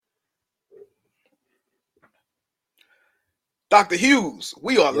Dr. Hughes,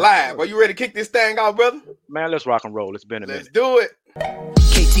 we are Yes, live. sir. Are you ready to kick this thing off, brother? Man, let's rock and roll. It's been a Let's minute. do it.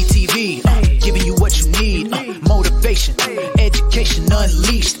 KTTV, giving you what you need. Motivation, education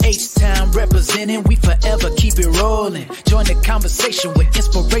unleashed. H-Town representing, we forever keep it rolling. Join the conversation with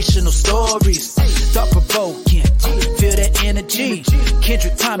inspirational stories. Thought-provoking, feel that energy.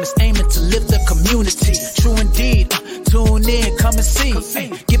 Kendrick Thomas aiming to lift the community. True indeed, tune in, come and see.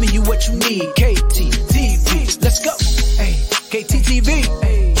 Giving you what you need. KTTV, let's go. KTTV.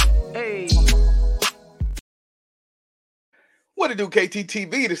 What to do,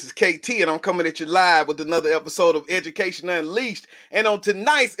 KTTV? This is KT, and I'm coming at you live with another episode of Education Unleashed. And on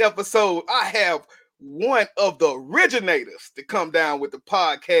tonight's episode, I have one of the originators to come down with the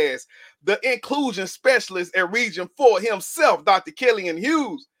podcast, the inclusion specialist at Region 4 himself, Dr. Killian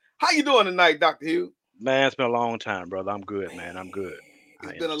Hughes. How you doing tonight, Dr. Hughes? Man, it's been a long time, brother. I'm good, man. I'm good.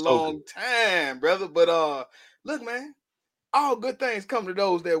 It's been a long time, brother. But look, man, all good things come to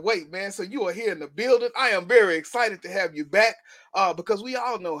those that wait, man. So you are here in the building. I am very excited to have you back because we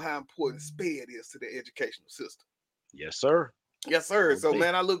all know how important SPED is to the educational system. Yes, sir. Yes, sir. So,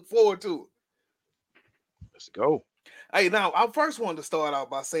 man, I look forward to it. Let's go. Hey, now, I first wanted to start out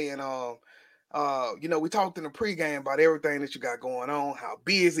by saying, we talked in the pregame about everything that you got going on, how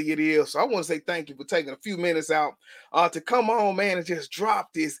busy it is. So I want to say thank you for taking a few minutes out to come on, man, and just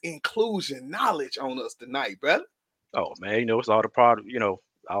drop this inclusion knowledge on us tonight, brother. Oh, man, it's all the part of,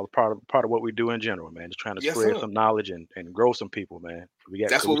 all part of what we do in general, man. Just trying to spread some knowledge and grow some people, man.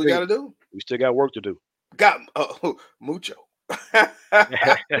 That's what we got to do. We still got work to do. Got mucho.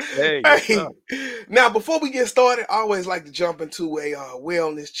 Hey. Now, before we get started, I always like to jump into a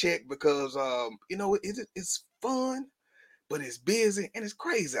wellness check because, it's fun, but it's busy and it's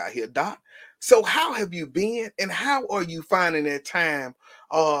crazy out here, Doc. So how have you been and how are you finding that time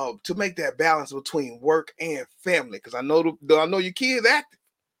to make that balance between work and family? Because I know your kids active.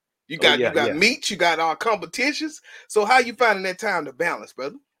 You got meets, you got competitions. So how you finding that time to balance,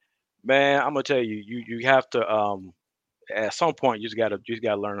 brother? Man, I'm gonna tell you, you have to at some point you just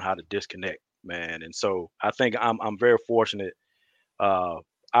gotta learn how to disconnect, man. And so I think I'm very fortunate. I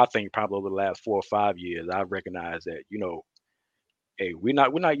think probably over the last 4 or 5 years, I've recognized that, hey, we're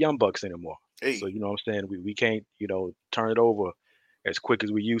not young bucks anymore. Hey. So you know what I'm saying? We can't, turn it over as quick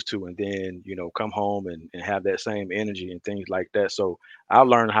as we used to and then, come home and have that same energy and things like that. So I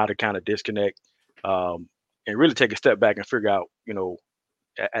learned how to kind of disconnect and really take a step back and figure out,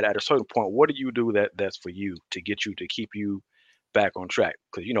 at a certain point, what do you do that's for you to keep you back on track?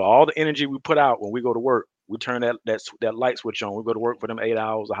 Because all the energy we put out when we go to work, we turn that light switch on. We go to work for them 8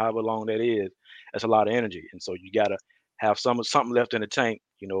 hours or however long that is. That's a lot of energy, and so you gotta have something left in the tank,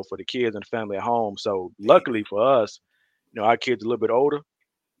 for the kids and the family at home. So luckily for us, our kids are a little bit older,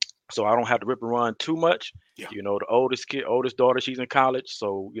 so I don't have to rip and run too much. Yeah. The oldest daughter, she's in college,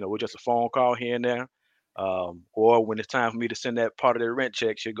 so we're just a phone call here and there. Or when it's time for me to send that part of their rent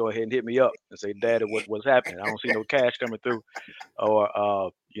check, she'll go ahead and hit me up and say, "Daddy, what's happening? I don't see no cash coming through."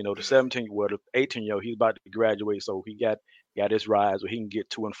 Or the 17-year-old, the 18-year-old, he's about to graduate, so he got his rise where he can get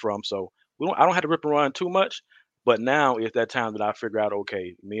to and from. So I don't have to rip and run too much. But now it's that time that I figure out,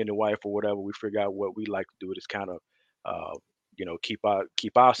 okay, me and the wife or whatever, we figure out what we like to do. Is kind of keep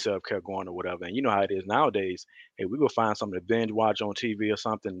our self-care going or whatever. And you know how it is nowadays. Hey, we go find something to binge watch on TV or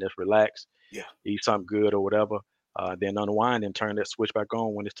something, just relax. Yeah. Eat something good or whatever, then unwind and turn that switch back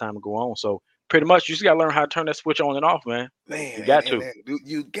on when it's time to go on. So pretty much you just gotta learn how to turn that switch on and off, man. Man, you got to.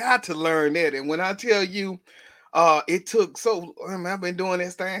 You got to learn that. And when I tell you, it took I've been doing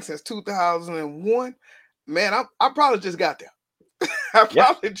this thing since 2001. Man, I probably just got there. I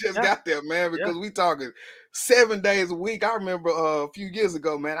probably got there, man, because we talking 7 days a week. I remember a few years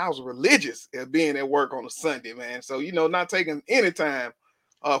ago, man, I was religious at being at work on a Sunday, man. So, not taking any time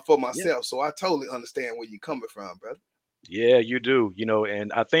for myself. Yeah. So I totally understand where you're coming from, brother. Yeah, you do.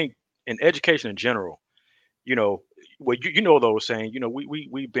 And I think in education in general, those saying,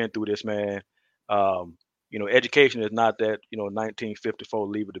 we've been through this, man. Education is not that, 1954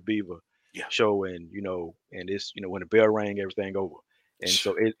 Leave It to Beaver show and it's, when the bell rang, everything over. And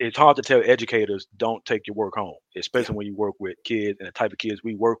so it's hard to tell educators don't take your work home, especially when you work with kids and the type of kids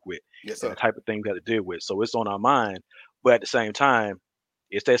we work with and the type of things we have to deal with. So it's on our mind. But at the same time,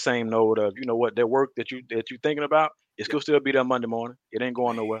 it's that same note of, that work that you're thinking about, it's gonna still be there Monday morning. It ain't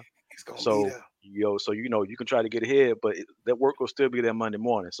going nowhere. It's gonna so, be there. You can try to get ahead, but that work will still be there Monday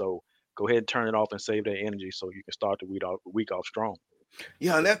morning. So go ahead and turn it off and save that energy so you can start the week off strong.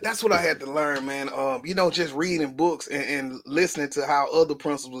 Yeah, and that's what I had to learn, man. Just reading books and listening to how other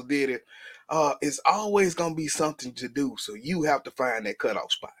principals did it. It's always gonna be something to do. So you have to find that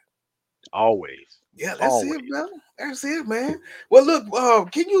cutoff spot. Always. Yeah, that's it, always. brother. That's it, man. Well,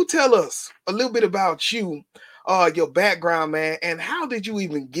 look, can you tell us a little bit about you, your background, man, and how did you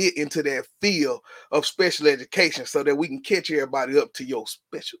even get into that field of special education so that we can catch everybody up to your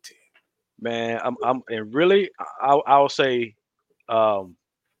specialty? Man, and really, I'll say, um,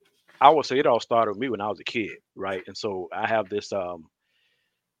 I would say it all started with me when I was a kid, right? And so I have this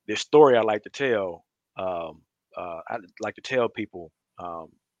story I like to tell. I like to tell people um,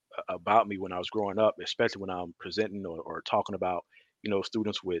 about me when I was growing up, especially when I'm presenting or talking about,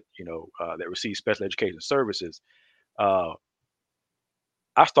 students with, that receive special education services. Uh,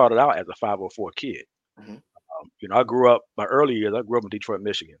 I started out as a 504 kid. Mhm. I grew up my early years. I grew up in Detroit,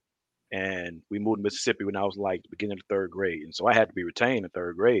 Michigan, and we moved to Mississippi when I was like the beginning of third grade, and so I had to be retained in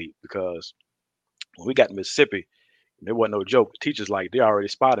third grade because when we got to Mississippi, there wasn't no joke. The teachers like they already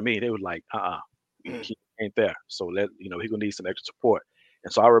spotted me. They was like, Mm. he ain't there. So he gonna need some extra support.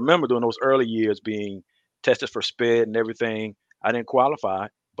 And so I remember during those early years being tested for SPED and everything. I didn't qualify,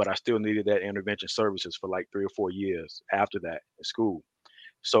 but I still needed that intervention services for like 3 or 4 years after that in school.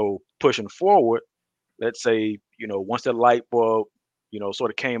 So pushing forward, let's say, once that light bulb,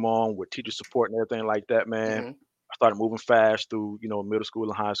 sort of came on with teacher support and everything like that, man, Mhm. I started moving fast through, middle school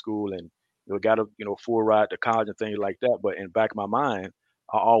and high school and got a, full ride to college and things like that. But in the back of my mind,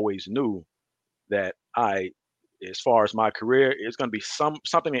 I always knew that as far as my career, it's going to be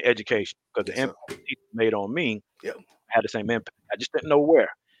something in education because the Yes, sir. impact teachers made on me Yep. had the same impact. I just didn't know where.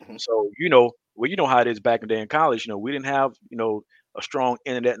 Mhm. So, well, you know how it is back in the day in college. We didn't have, a strong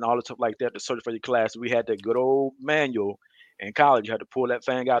internet and all the stuff like that to search for your class. We had that good old manual in college. You had to pull that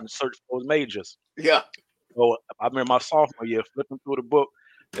thing out and search for those majors. Yeah. So I remember my sophomore year flipping through the book,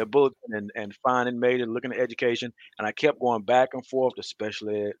 the bulletin, and finding major, looking at education, and I kept going back and forth to special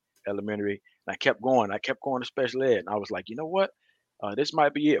ed, elementary, and I kept going. I kept going to special ed, and I was like, you know what? This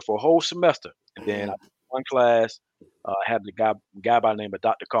might be it for a whole semester. And then I Mhm. one class had the guy by the name of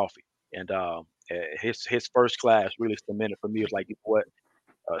Dr. Coffee, and his first class really cemented for me. It was like, you know what?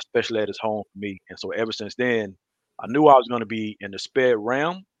 Special ed is home for me, and so ever since then, I knew I was going to be in the SPED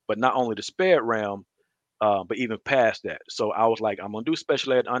realm, but not only the SPED realm but even past that. So I was like, I'm gonna do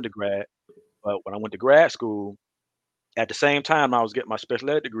special ed undergrad. But when I went to grad school, at the same time I was getting my special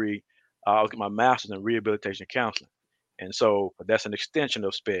ed degree, I was getting my master's in rehabilitation counseling. And so that's an extension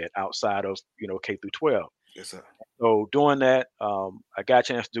of SPED outside of K through 12. Yes, sir. So doing that, I got a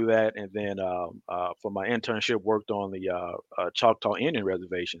chance to do that, and then for my internship, worked on the Choctaw Indian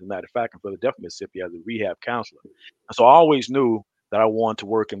Reservation. As a matter of fact, in Philadelphia, Mississippi, as a rehab counselor. And so I always knew that I wanted to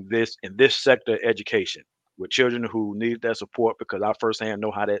work in this sector of education with children who need that support because I firsthand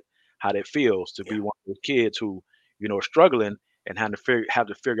know how that feels to Yeah. be one of those kids who are struggling and have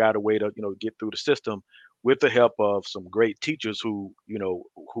to figure out a way to get through the system with the help of some great teachers who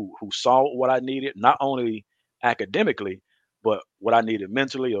saw what I needed, not only academically, but what I needed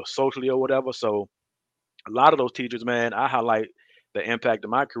mentally or socially or whatever. So a lot of those teachers, man, I highlight the impact of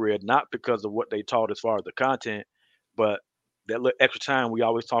my career not because of what they taught as far as the content, but that little extra time we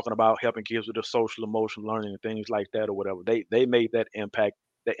always talking about helping kids with their social emotional learning and things like that or whatever. They made that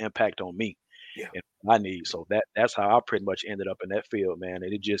impact on me Yeah. and what I need. So that's how I pretty much ended up in that field, man.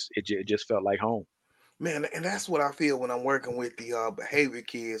 And it just felt like home. Man, and that's what I feel when I'm working with the behavior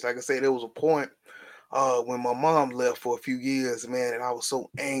kids. Like I said, there was a point when my mom left for a few years, man, and I was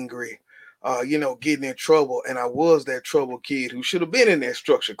so angry, getting in trouble, and I was that trouble kid who should have been in that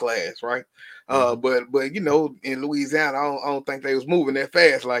structure class, right? Hmm. But in Louisiana, I don't think they was moving that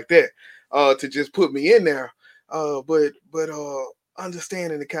fast like that to just put me in there. But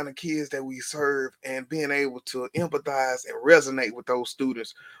understanding the kind of kids that we serve and being able to empathize and resonate with those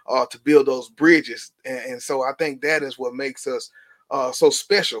students to build those bridges, and so I think that is what makes us so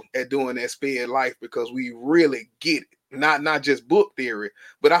special at doing that sped life because we really get it. Not just book theory,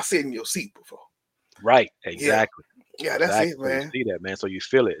 but I sit in your seat before. Right, Yeah, exactly. yeah, that's Exactly. it, So you man. see that, man. So you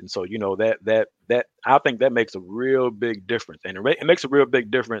feel it, and so that I think that makes a real big difference, and it makes a real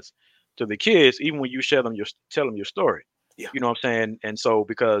big difference to the kids, even when you tell them your story. Yeah, You know what I'm saying? And so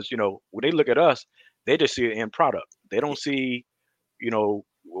because when they look at us, they just see an end product. They yeah, don't see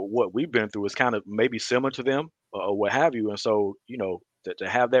what we've been through is kind of maybe similar to them or what have you. And so to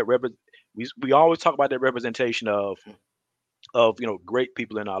have that we always talk about that representation of great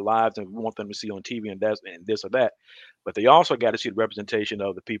people in our lives and we want them to see on TV and this or that, but they also got to see the representation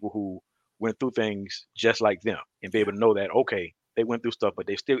of the people who went through things just like them and be yeah, able to know that okay, they went through stuff but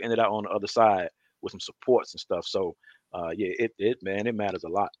they still ended up on the other side with some supports and stuff. So yeah, it matters a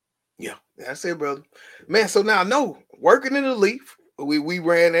lot. yeah. That's it, brother. Man, so now I know working in the leaf. We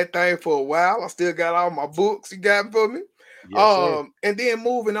ran that thing for a while. I still got all my books you got for me. Yes, sir. And then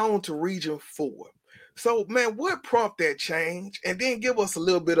moving on to Region 4. So, man, what prompted that change? And then give us a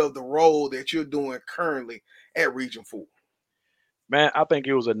little bit of the role that you're doing currently at Region 4. Man, I think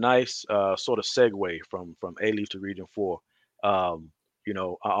it was a nice sort of segue from A Leaf to Region 4. Um,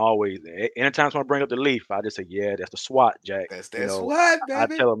 I always, anytime someone bring up the Leaf, I just say, yeah, that's the SWAT, Jack. That's what, I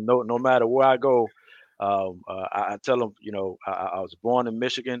baby. tell them no matter where I go, I tell them, I was born in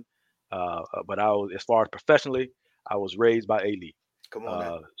Michigan, but I was, as far as professionally, I was raised by A Leaf. Come on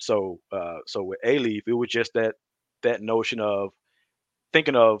now. So with A Leaf, it was just that notion of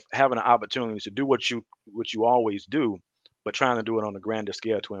thinking of having an opportunity to do what you always do, but trying to do it on a grander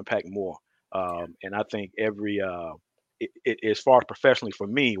scale to impact more. And I think as far as professionally for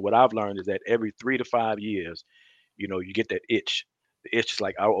me, what I've learned is that every 3 to 5 years, you get that itch. The itch is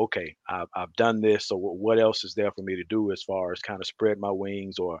like, oh, okay, I've done this. So what else is there for me to do as far as kind of spread my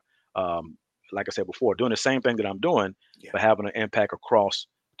wings or, like I said before, doing the same thing that I'm doing, Yeah. but having an impact across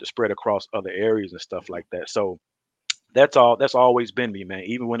to spread across other areas and stuff like that. So that's always been me, man.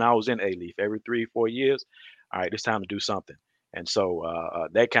 Even when I was in A Leaf, every 3 4 years, all right, it's time to do something. And so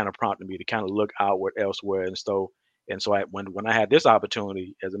that kind of prompted me to kind of look outward elsewhere. And so when I had this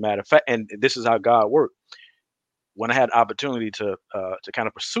opportunity, as a matter of fact, and this is how God worked. When I had the opportunity to kind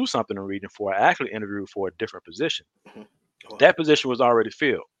of pursue something in Region 4, I actually interviewed for a different position. Mhm. Wow. That position was already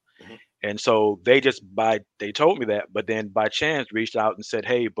filled. Mhm. And so they told me that, but then by chance reached out and said,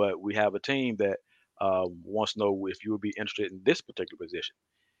 "Hey, but we have a team that wants to know if you would be interested in this particular position."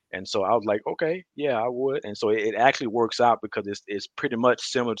 And so I was like, "Okay, yeah, I would." And so it actually works out because it's pretty much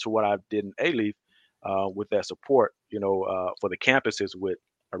similar to what I did in A Leaf with that support, for the campuses with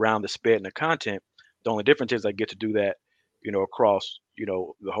around the SPED and the content. The only difference is I get to do that, across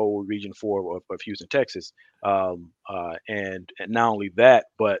the whole Region 4 of Houston, Texas. And not only that,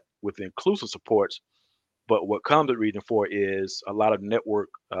 but with inclusive supports. But what comes with Region 4 is a lot of network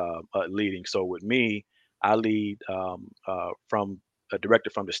leading. So with me, I lead from a director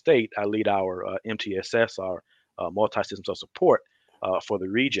from the state. I lead our MTSS, our multi-systems of support for the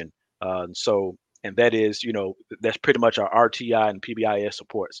region. And that is, that's pretty much our RTI and PBIS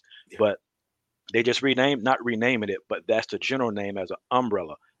supports. Yeah. But they just not renaming it, but that's the general name as an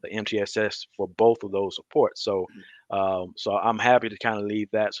umbrella, the MTSS for both of those supports. So I'm happy to kind of lead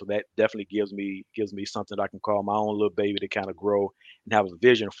that. So that definitely gives me something I can call my own little baby to kind of grow and have a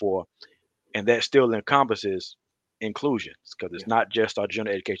vision for, and that still encompasses inclusion because Yeah. it's not just our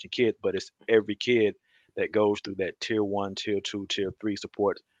general education kids, but it's every kid that goes through that tier 1, tier 2, tier 3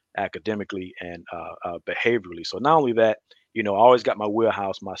 support academically and behaviorally. So not only that, I always got my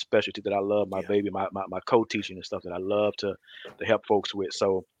wheelhouse, my specialty that I love, my Yeah. baby, my co-teaching and stuff that I love to help folks with.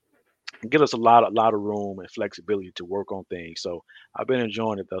 So it gives us a lot of room and flexibility to work on things. So I've been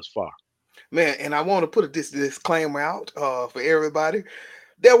enjoying it thus far. Man, and I want to put this disclaimer out for everybody.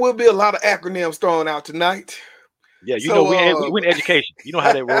 There will be a lot of acronyms thrown out tonight. Yeah, we in So education. You know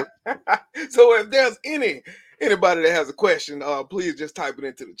how that works. so if there's anybody that has a question, please just type it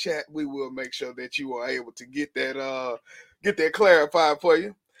into the chat. We will make sure that you are able to get that clarified for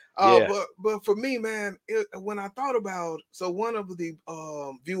you. Yeah. But for me, man, when I thought about, so one of the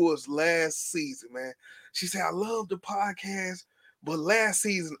viewers last season, man, she said, I love the podcast, but last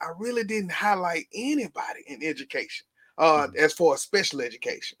season I really didn't highlight anybody in education, Mhm. as far as special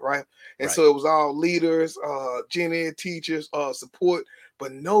education, right? And Right. so it was all leaders, gen ed teachers, support,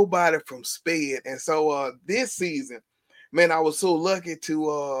 but nobody from SPED. And so this season, man, I was so lucky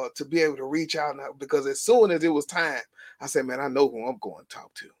to be able to reach out now, because as soon as it was time, I said, man, I know who I'm going to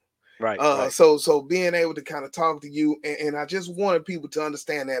talk to. Right. Right. So being able to kind of talk to you, and I just wanted people to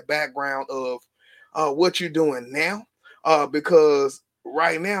understand that background of what you're doing now, because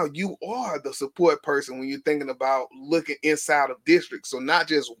right now you are the support person when you're thinking about looking inside of districts. So not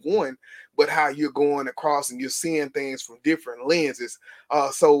just one, but how you're going across and you're seeing things from different lenses.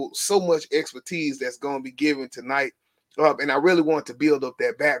 So much expertise that's going to be given tonight, and I really want to build up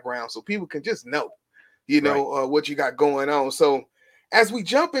that background so people can just know, Right. what you got going on. So as we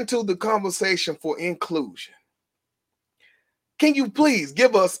jump into the conversation for inclusion, can you please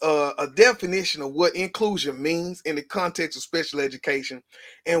give us a definition of what inclusion means in the context of special education,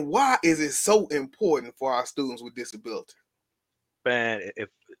 and why is it so important for our students with disability? And if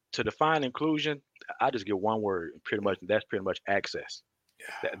to define inclusion, I just give one word, pretty much. That's pretty much access.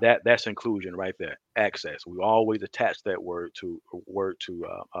 That's inclusion right there. Access. We always attach that word to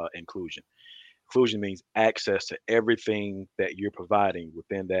inclusion. Inclusion means access to everything that you're providing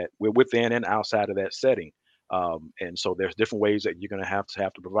within and outside of that setting. And so there's different ways that you're going to have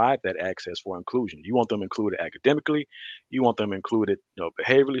to provide that access for inclusion. You want them included academically, you want them included,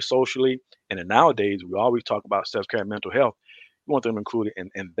 behaviorally, socially, and then nowadays we always talk about self-care and mental health. You want them included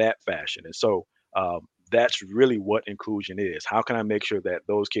in that fashion. And so That's really what inclusion is. How can I make sure that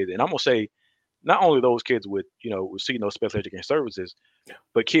those kids, and I'm gonna say not only those kids with receiving those special education services, Yeah.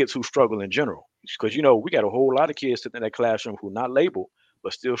 but kids who struggle in general. Because we got a whole lot of kids sitting in that classroom who not labeled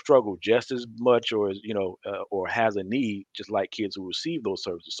but still struggle just as much, or or has a need, just like kids who receive those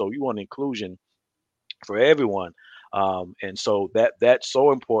services. So you want inclusion for everyone, and so that's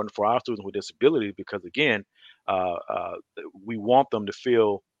so important for our students with disabilities because again, we want them to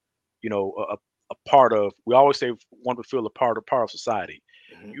feel a part of. We always say want to feel a part of society.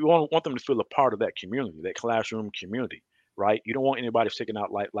 Hmm. You want them to feel a part of that community, that classroom community, right? You don't want anybody sticking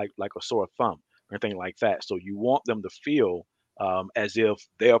out like a sore thumb or anything like that. So you want them to feel as if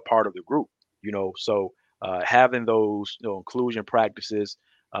they're part of the group. So having those inclusion practices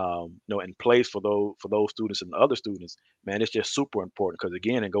in place for those students and other students, man, it's just super important because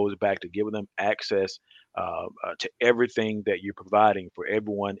again, it goes back to giving them access to everything that you're providing for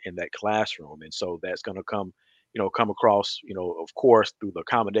everyone in that classroom. And so that's going to come across, of course, through the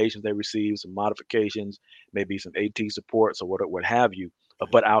accommodations they receive, some modifications, maybe some AT supports or what have you.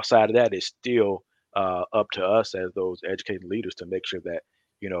 But outside of that, it's still up to us as those educated leaders to make sure that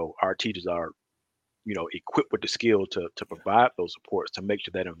our teachers are equipped with the skill to provide those supports to make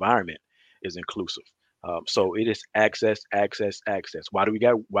sure that environment is inclusive. So it is access, access, access. Why do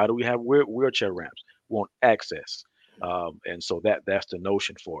we have wheelchair ramps? We want access, and so that's the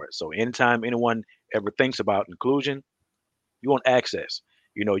notion for it. So anytime anyone ever thinks about inclusion, you want access.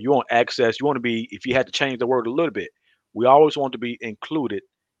 You want access. You want to be. If you had to change the word a little bit, we always want to be included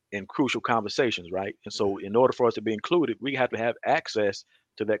in crucial conversations, right? And so in order for us to be included, we have to have access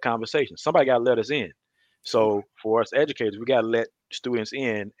to that conversation. Somebody got to let us in. Somebody. So for us educators, we got to let students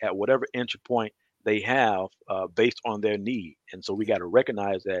in at whatever entry point they have based on their need. And so we got to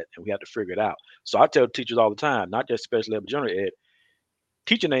recognize that and we have to figure it out. So I tell teachers all the time, not just special ed, but general ed,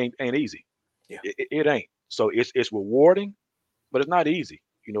 teaching ain't easy. Yeah. It ain't. So it's rewarding, but it's not easy.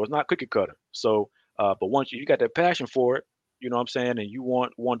 It's not cookie cutter. So, but once you got that passion for it, you know what I'm saying, and you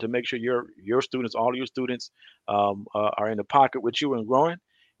want to make sure your students, all of your students, are in the pocket with you and growing,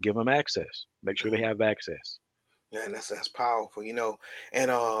 give them access. Make sure they Mhm. have access. Yeah, and that's powerful,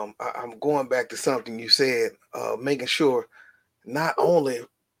 And I'm going back to something you said, making sure not only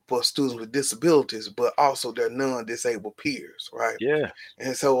for students with disabilities, but also their non-disabled peers, right? Yeah,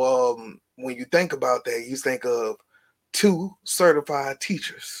 And so when you think about that, you think of two certified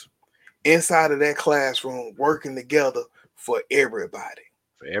teachers inside of that classroom working together for everybody.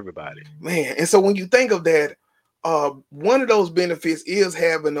 for everybody. Man, and so when you think of that, one of those benefits is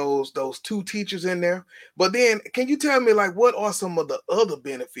having those two teachers in there. But then, can you tell me like what are some of the other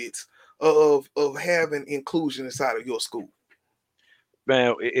benefits of having inclusion inside of your school?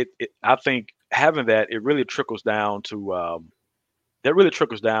 Man, I think having that it really trickles down to that really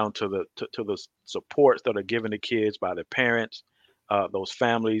trickles down to the supports that are given to kids by their parents, those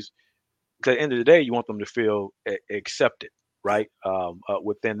families. 'Cause at the end of the day, you want them to feel accepted, Yeah. right?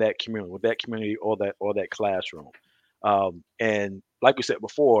 Within that community, with that community or that classroom. And like we said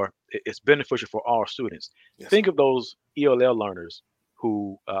before, it's beneficial for all students. Yes, sir. Think of those ELL learners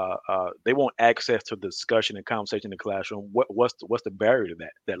who they want access to discussion and conversation in the classroom. What's the barrier to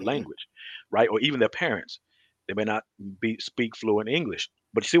that Mhm. language, right? Or even their parents, they may not speak fluent English,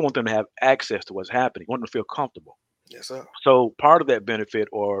 but you still want them to have access to what's happening. You want them to feel comfortable. Yes, sir. So part of that benefit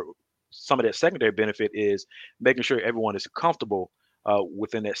or some of that secondary benefit is making sure everyone is comfortable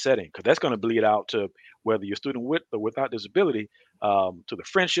within that setting because that's going to bleed out to whether you're a student with or without disability, to the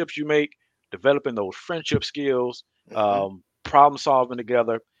friendships you make, developing those friendship skills, Hmm. problem solving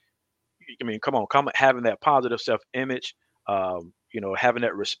together. I mean, come having that positive self-image, having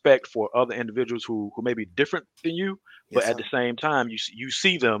that respect for other individuals who may be different than you, but Yes, at sir. the same time, you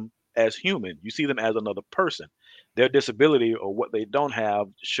see them as human. You see them as another person. Their disability or what they don't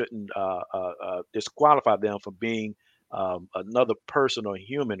have shouldn't disqualify them from being another person or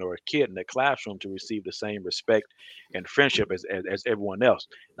human or a kid in the classroom to receive the same respect and friendship as everyone else.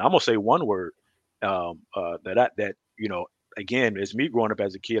 Now, I'm gonna say one word that again, as me growing up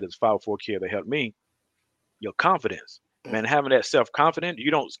as a kid, as a 504 kid that helped me, your confidence. Mm. Man, having that self-confidence,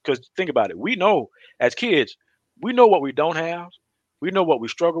 you don't because think about it. We know as kids, we know what we don't have. We know what we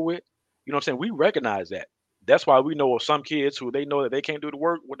struggle with. You know what I'm saying? We recognize that. That's why we know of some kids who they know that they can't do the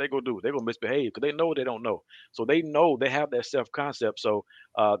work, what they gonna do? They're gonna misbehave because they know they don't know. So they know they have that self-concept. So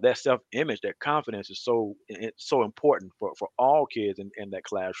that self-image, that confidence is it's so important for all kids in that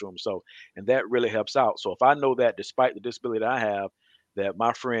classroom. So and that really helps out. So if I know that despite the disability that I have, that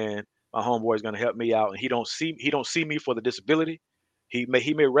my homeboy is going to help me out and he don't see me for the disability. He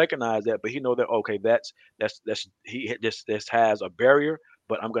may recognize that, but he know that okay, that's he just has a barrier,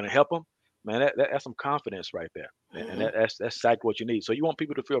 but I'm going to help him. man, that's some confidence right there, and Hmm. that's exactly what you need. So you want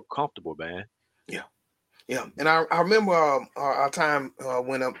people to feel comfortable, man. Yeah. Yeah, and I remember our time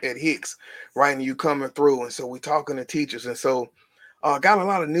when I'm at Hicks, right, and you coming through, and so we talking to teachers, and so got a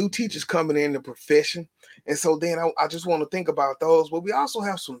lot of new teachers coming in the profession, and so then I just want to think about those, but we also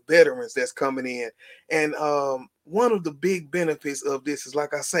have some veterans that's coming in, and one of the big benefits of this is,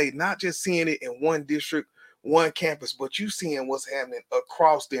 like I say, not just seeing it in one district, one campus, but you seeing what's happening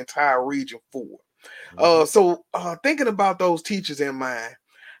across the entire region forward. Hmm. Thinking about those teachers in mind,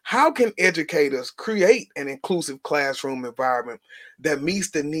 how can educators create an inclusive classroom environment that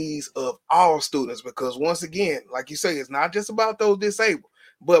meets the needs of all students? Because once again, like you say, it's not just about those disabled,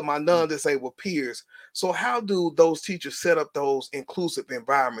 but my non-disabled peers. So how do those teachers set up those inclusive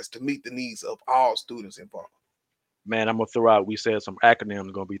environments to meet the needs of all students involved? Man, I'm gonna throw out. We said some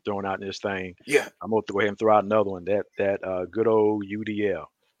acronyms gonna be thrown out in this thing. Yeah. I'm gonna go ahead and throw out another one. That good old UDL,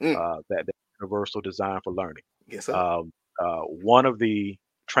 Mm. that Universal Design for Learning. Yes, sir. One of the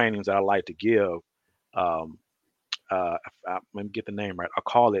trainings that I like to give, um, let me get the name right. I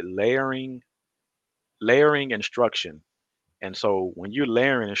call it layering instruction. And so when you're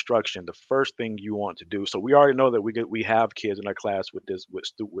layering instruction, the first thing you want to do. So we already know that we have kids in our class with this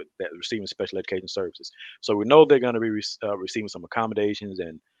with that receiving special education services. So we know they're going to be receiving some accommodations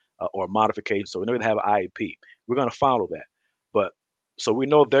and or modifications. So we know they have an IEP. We're going to follow that. But so we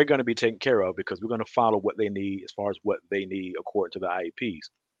know they're going to be taken care of because we're going to follow what they need as far as what they need according to the IEPs.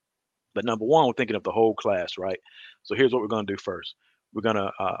 But number one, we're thinking of the whole class, right? So here's what we're going to do first. We're going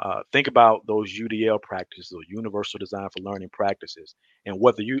to think about those UDL practices or Universal Design for Learning practices, and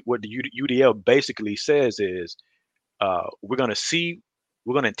what the UDL basically says is we're going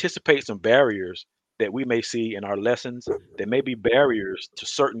to anticipate some barriers that we may see in our lessons that may be barriers to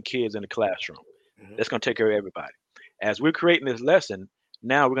certain kids in the classroom. Mhm. That's going to take care of everybody. As we're creating this lesson,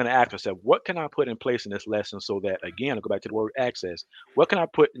 now we're going to ask ourselves, what can I put in place in this lesson so that, again, I'll go back to the word access. What can I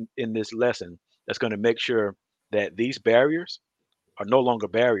put in this lesson that's going to make sure that these barriers are no longer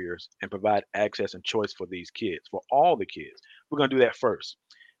barriers and provide access and choice for these kids, for all the kids? We're going to do that first.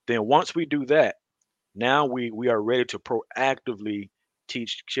 Then once we do that, now we are ready to proactively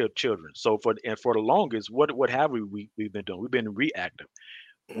teach children. So for the longest, what have we've been doing? We've been reactive.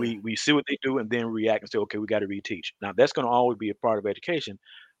 Mm. We see what they do and then react and say, okay, we got to reteach. Now that's going to always be a part of education,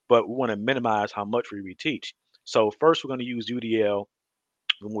 but we want to minimize how much we reteach. So first, we're going to use UDL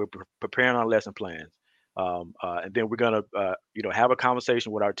when we're preparing our lesson plans, and then we're going to have a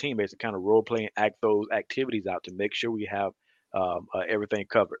conversation with our teammates and kind of role play and act those activities out to make sure we have everything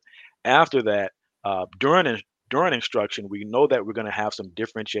covered. After that, during instruction, we know that we're going to have some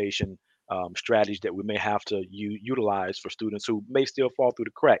differentiation strategies that we may have to utilize for students who may still fall through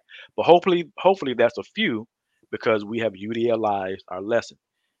the crack. But hopefully that's a few because we have UDLized our lesson.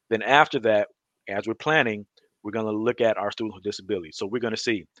 Then after that, as we're planning, we're going to look at our students with disabilities. So we're going to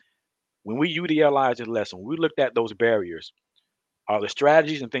see when we UDLize this lesson, when we looked at those barriers, are the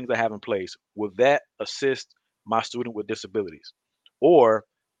strategies and things I have in place, will that assist my student with disabilities? Or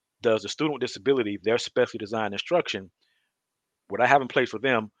does the student with disability, their specially designed instruction, what I have in place for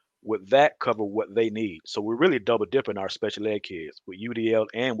them, would that cover what they need? So we're really double dipping our special ed kids with UDL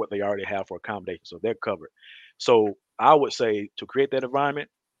and what they already have for accommodation. So they're covered. So I would say to create that environment,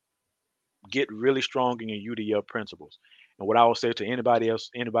 get really strong in your UDL principles. And what I would say to anybody else,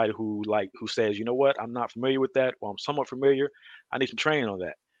 anybody who says, you know what, I'm not familiar with that, or I'm somewhat familiar, I need some training on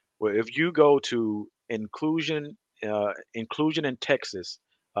that. Well, if you go to inclusion in Texas,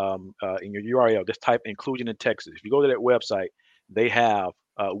 in your URL, just type inclusion in Texas. If you go to that website, they have.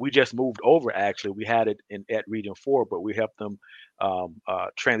 We just moved over. Actually, we had it at Region 4, but we helped them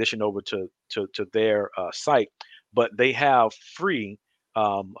transition over to their site. But they have free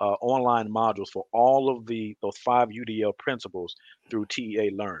online modules for all of those 5 UDL principles through TEA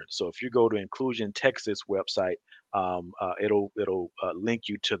Learn. So if you go to Inclusion Texas website, it'll link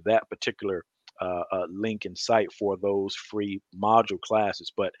you to that particular link and site for those free module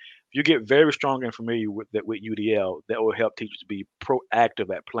classes. But if you get very strong and familiar with that with UDL, that will help teachers to be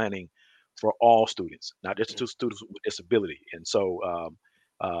proactive at planning for all students, not just to students with disability. And so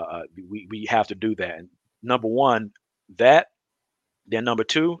we have to do that. And number one, that then number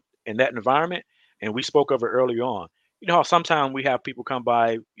two, in that environment, and we spoke of it earlier on. You know how sometimes we have people come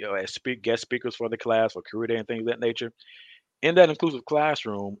by, as guest speakers for the class or career day and things of that nature. In that inclusive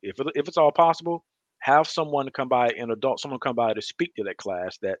classroom, if it's all possible, have someone come by, an adult, someone come by to speak to that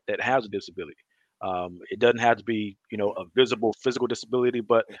class that has a disability. It doesn't have to be, a visible physical disability,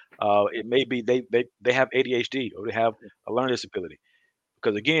 but it may be they have ADHD or they have a learning disability.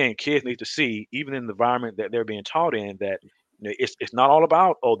 Because again, kids need to see, even in the environment that they're being taught in, that It's not all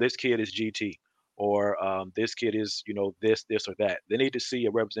about, oh, this kid is GT, or this kid is, this or that. They need to see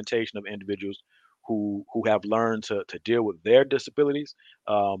a representation of individuals who have learned to deal with their disabilities,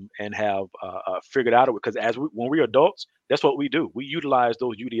 and have figured out it, because when we're adults, that's what we do. We utilize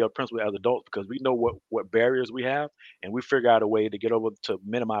those UDL principles as adults because we know what barriers we have, and we figure out a way to get over to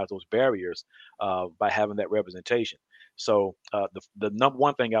minimize those barriers by having that representation. So the number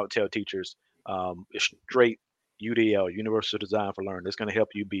one thing I would tell teachers, is straight UDL, Universal Design for Learning. It's going to help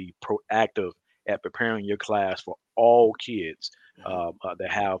you be proactive at preparing your class for all kids Mhm.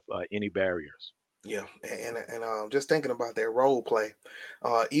 that have any barriers. Yeah, just thinking about that role play,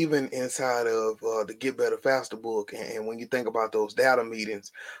 even inside of the Get Better Faster book, and when you think about those data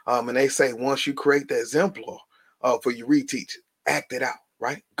meetings, and they say once you create that exemplar for your reteach, act it out,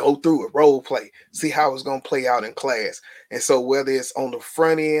 right? Go through it, role play, see how it's going to play out in class. And so whether it's on the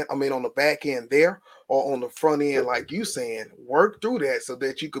front end, I mean on the back end there, or on the front end, like you saying, work through that so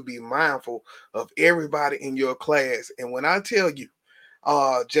that you could be mindful of everybody in your class. And when I tell you,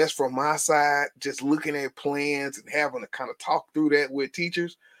 just from my side, just looking at plans and having to kind of talk through that with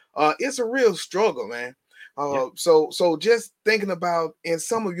teachers, it's a real struggle, man. Yeah. So just thinking about in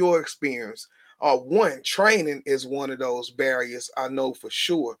some of your experience, one, training is one of those barriers, I know for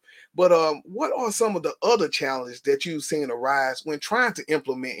sure. But what are some of the other challenges that you've seen arise when trying to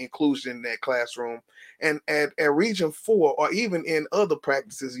implement inclusion in that classroom? And at Region 4, or even in other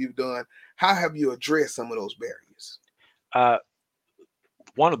practices you've done, how have you addressed some of those barriers? Uh,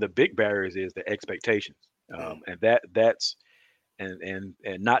 One of the big barriers is the expectations, Mm, and that's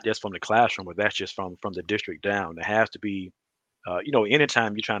and not just from the classroom, but that's just from the district down. There has to be,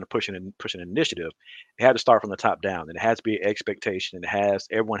 anytime you're trying to push an initiative, it has to start from the top down, and it has to be an expectation, and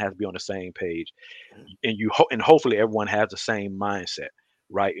everyone has to be on the same page, mm, and hopefully everyone has the same mindset,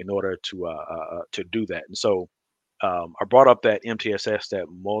 right, in order to do that. And so I brought up that MTSS, that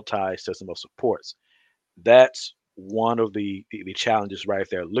multi system of supports. That's one of the challenges right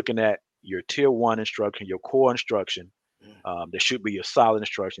there. Looking at your tier one instruction, your core instruction, mm. there should be your solid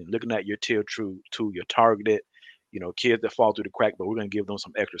instruction. Looking at your tier two, your targeted, kids that fall through the crack, but we're going to give them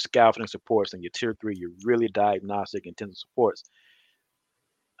some extra scaffolding supports. And your tier three, your really diagnostic intensive supports.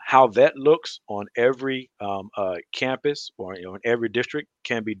 How that looks on every campus, or in every district,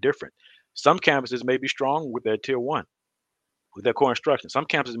 can be different. Some campuses may be strong with their tier one, with their core instruction. Some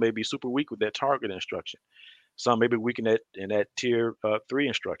campuses may be super weak with their target instruction. Some may be weak in that tier three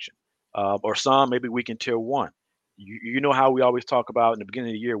instruction, or some may be weak in tier one. You know how we always talk about in the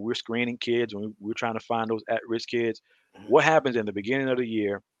beginning of the year, we're screening kids and we're trying to find those at-risk kids. Mhm. What happens in the beginning of the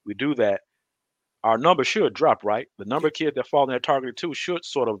year? We do that. Our number should drop, right? The number Yeah. of kids that fall in that target two should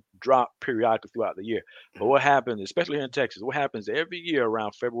sort of drop periodically throughout the year. But Mhm. what happens, especially here in Texas, what happens every year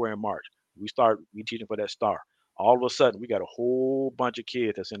around February and March? We teaching for that star. All of a sudden, we got a whole bunch of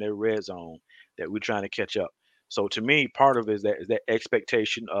kids that's in their red zone that we're trying to catch up. So to me, part of it is that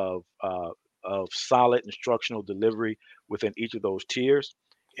expectation of solid instructional delivery within each of those tiers,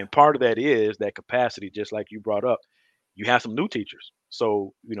 Yeah. and part of that is that capacity, just like you brought up. You have some new teachers,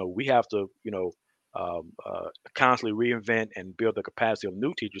 so we have to constantly reinvent and build the capacity of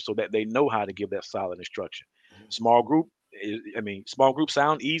new teachers so that they know how to give that solid instruction. Mhm. Small group, small group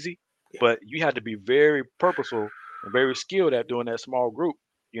sound easy, Yeah. but you have to be very purposeful and very skilled at doing that small group.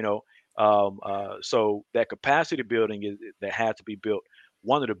 You know, so that capacity building that has to be built.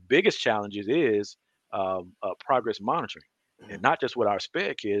 One of the biggest challenges is progress monitoring, and Mhm. not just with our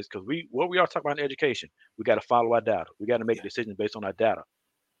sped kids, because what we are talking about in education, we got to follow our data. We got to make Yeah. decisions based on our data.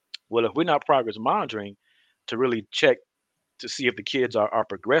 Well, if we're not progress monitoring to really check to see if the kids are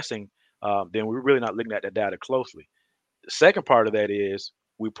progressing, then we're really not looking at the data closely. The second part of that is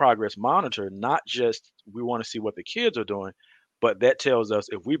we progress monitor, not just we want to see what the kids are doing, but that tells us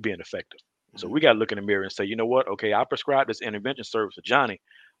if we're being effective. So Mhm. we got to look in the mirror and say, you know what? Okay, I prescribed this intervention service for Johnny,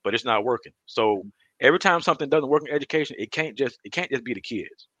 but it's not working. So every time something doesn't work in education, it can't just be the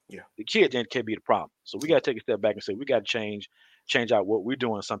kids. Yeah. The kids then can't be the problem. So we Yeah. got to take a step back and say we got to change out what we're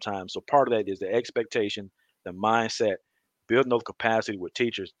doing sometimes. So part of that is the expectation, the mindset, building those capacity with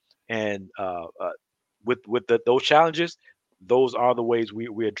teachers, and those challenges, those are the ways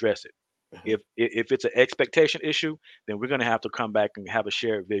we address it. Mhm. If it's an expectation issue, then we're going to have to come back and have a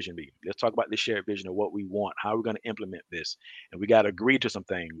shared vision meeting. Let's talk about the shared vision of what we want, how we're going to implement this, and we got to agree to some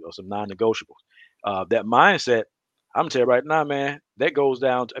things or some non-negotiables. That mindset, I'm gonna tell you right now, man, that goes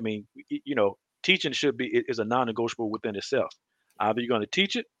down. To, I mean, teaching is a non-negotiable within itself. Either you're going to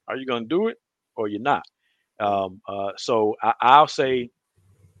teach it, or you're going to do it, or you're not. Mhm. So I'll say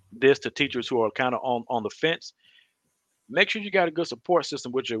this to teachers who are kind of on the fence: make sure you got a good support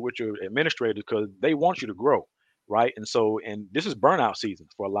system with your administrators because they want you to grow, right? And this is burnout season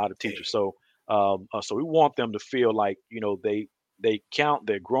for a lot of teachers. So we want them to feel like they count,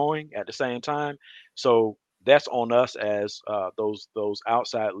 they're growing at the same time. So that's on us as those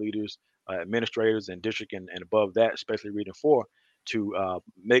outside leaders, administrators, and district and above that, especially Region 4, to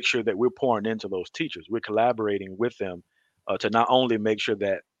make sure that we're pouring into those teachers. We're collaborating with them to not only make sure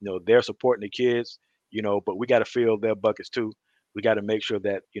that they're supporting the kids, but we got to fill their buckets too. We got to make sure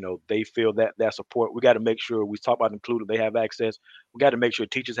that they feel that support. We got to make sure we talk about included. They have access. We got to make sure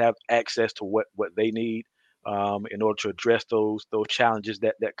teachers have access to what they need in order to address those challenges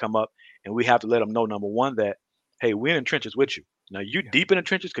that come up. And we have to let them know, number one, that hey, we're in the trenches with you. Now you Yeah. deep in the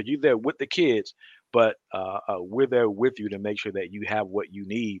trenches because you're there with the kids, but we're there with you to make sure that you have what you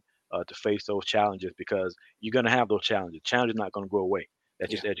need to face those challenges, because you're going to have those challenges. Challenges not going to go away.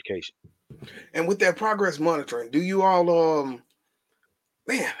 That's Yeah. just education. And with that progress monitoring, do you all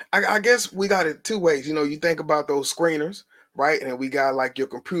man, I guess we got it two ways. You think about those screeners, right? And we got like your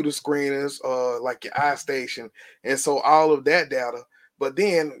computer screeners, like your iStation, and so all of that data. But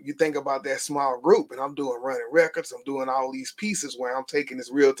then you think about that small group, and I'm doing running records. I'm doing all these pieces where I'm taking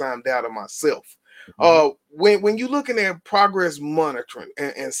this real time data myself. Hmm. When you looking at progress monitoring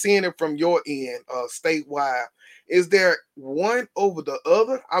and seeing it from your end, statewide, is there one over the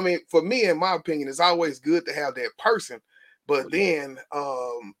other? I mean, for me, in my opinion, it's always good to have that person, Oh but yeah. then,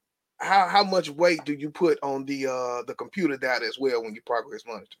 how much weight do you put on the computer data as well when you progress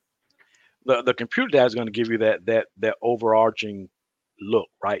monitor? The computer data is going to give you that overarching look,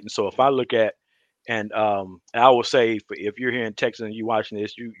 right? And so if Mhm. I look at and I will say, if you're here in Texas and you watching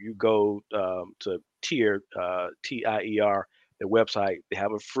this, you go to TIER, the website. They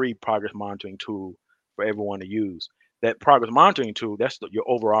have a free progress monitoring tool for everyone to use. That progress monitoring tool, that's your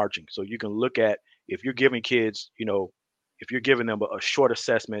overarching. So you can look at, if you're giving kids, if you're giving them a short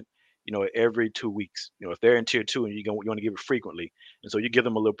assessment, every 2 weeks. If they're in tier two and you want to give it frequently, and so you give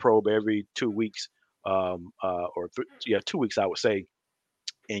them a little probe every 2 weeks, yeah, 2 weeks, I would say,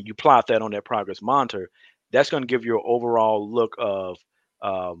 and you plot that on that progress monitor. That's going to give you an overall look of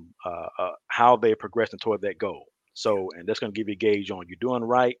how they're progressing toward that goal. Yeah, So, and that's going to give you a gauge on, you're doing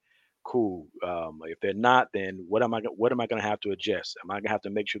right, cool. If they're not, then what am I going to have to adjust? Am I going to have to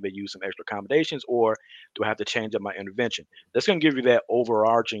make sure they use some extra accommodations, or do I have to change up my intervention? That's going to give you that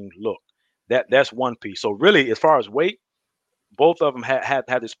overarching look. That's one piece. So really, as far as weight, both of them have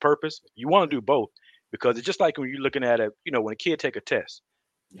this purpose. You want to do both, because it's just like when you're looking at when a kid take a test,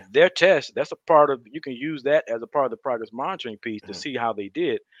 yeah, their test, that's a part of, you can use that as a part of the progress monitoring piece to mhm, see how they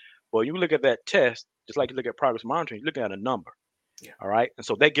did. But you look at that test, just like you look at progress monitoring, you're looking at a number. yeah, All right. And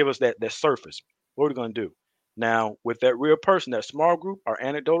so they give us that surface. What are we going to do? Now, with that real person, that small group, our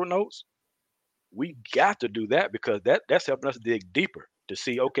anecdotal notes, we got to do that, because that's helping us dig deeper to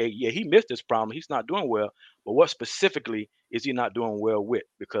see, okay, yeah, he missed this problem, he's not doing well, but what specifically is he not doing well with?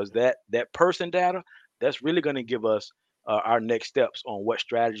 Because that person data, that's really going to give us our next steps on what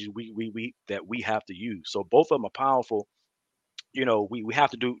strategies we that we have to use. So both of them are powerful. We have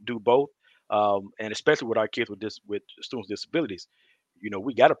to do both, and especially with our kids with students with disabilities.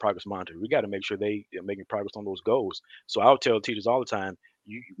 We got to progress monitor. We got to make sure they are making progress on those goals. So I'll tell teachers all the time,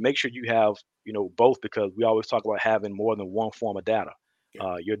 you make sure you have both, because we always talk about having more than one form of data,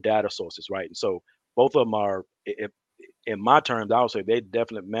 yeah. your data sources, right? And so both of them are, in my terms, I would say they're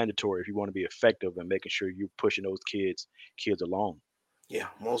definitely mandatory if you want to be effective in making sure you're pushing those kids along. Yeah,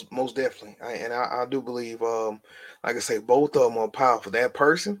 most definitely. I do believe, like I say, both of them are powerful. That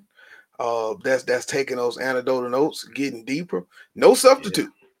person, that's taking those anecdotal notes, getting deeper. No Yeah,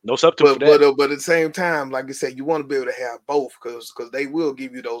 substitute. no substitute for But that. but at the same time, like you said, you want to be able to have both, because they will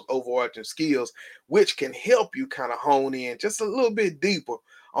give you those overarching skills, which can help you kind of hone in just a little bit deeper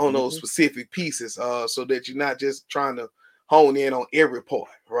on those Hmm. specific pieces, so that you're not just trying to hone in on every part,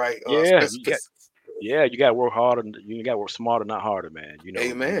 right? Yeah, Specific. you got to work harder. You got to work smarter, not harder, man. You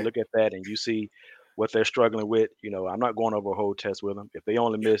Amen. look at that and you see what they're struggling with. I'm not going over a whole test with them. If they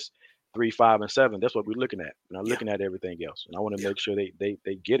only Yeah, miss 3, 5, and 7, that's what we're looking at. We're not yeah, looking at everything else. And I want to yeah, make sure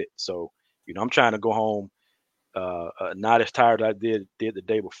they get it. So, I'm trying to go home not as tired as I did the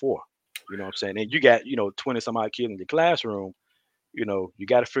day before. You know what I'm saying? And you got 20 some odd kids in your classroom. You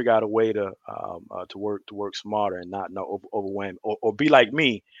got to figure out a way to work smarter and not overwhelm, or be like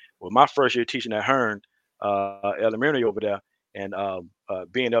me with my first year teaching at Hearn Elementary over there, and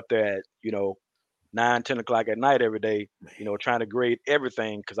being up there at 9, 10 o'clock at night every day, man. trying to grade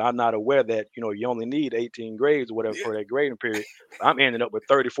everything, because I'm not aware that you only need 18 grades or whatever Yeah, for that grading period. I'm ending up with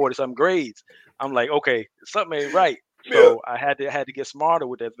 30, 40 something grades. I'm like, okay, something ain't right. yeah, So I had to get smarter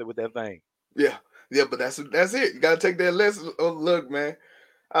with that thing. yeah, yeah. But that's it. You gotta take that lesson. Oh, look, man.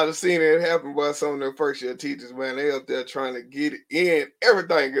 I've seen it happen by some of the first year teachers, man. They up there trying to get it in.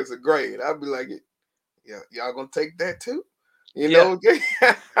 Everything gets a grade. I'd be like, yeah, y'all gonna take that too? You Yeah, know?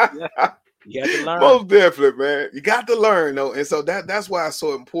 yeah. You have to learn. Most definitely, man. You got to learn though. And so that's why it's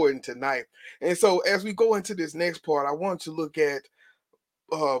so important tonight. And so as we go into this next part, I want to look at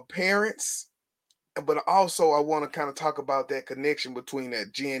parents, but also I want to kind of talk about that connection between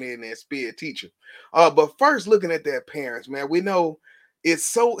that Gen Ed and that SPED teacher. But first, looking at that parents, man, we know it's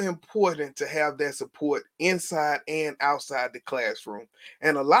so important to have that support inside and outside the classroom.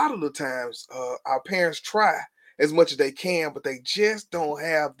 And a lot of the times, our parents try as much as they can, but they just don't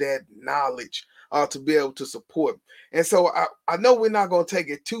have that knowledge to be able to support. And so I know we're not going to take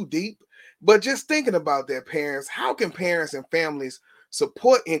it too deep, but just thinking about that, parents, how can parents and families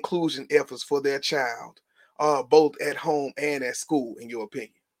support inclusion efforts for their child, both at home and at school, in your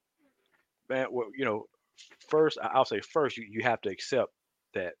opinion? Man, well, first I'll say first you have to accept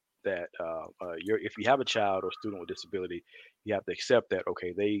that you're if you have a child or student with disability, you have to accept that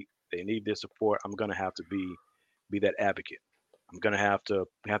okay they need this support. I'm gonna have to be that advocate. I'm gonna have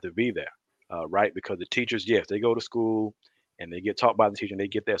to be there, right? Because the teachers, yes, they go to school and they get taught by the teacher and they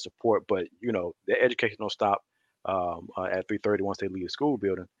get that support, but their education don't stop at 3:30 once they leave the school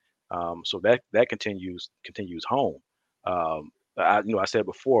building. So that continues home. I said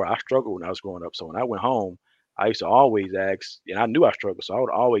before I struggled when I was growing up. So when I went home, I used to always ask, and I knew I struggled, so I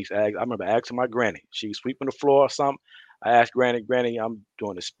would always ask. I remember asking my granny. She was sweeping the floor or something. I asked Granny, I'm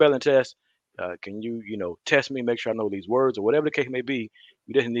doing a spelling test. Can you, test me, make sure I know these words or whatever the case may be.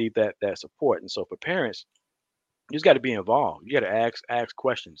 You just need that support. And so for parents, you just got to be involved. You got to ask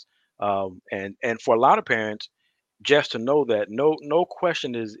questions. And for a lot of parents, just to know that no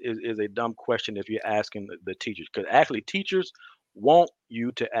question is a dumb question if you're asking the teachers, because actually teachers want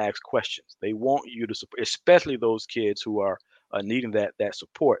you to ask questions. They want you to support, especially those kids who are needing that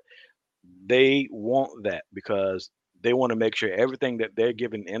support. They want that because they want to make sure everything that they're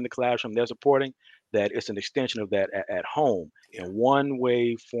giving in the classroom, they're supporting, that it's an extension of that at home Yeah. in one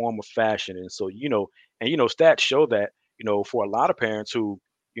way, form, or fashion. And so, stats show that, for a lot of parents who,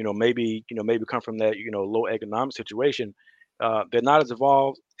 maybe come from that, low economic situation, they're not as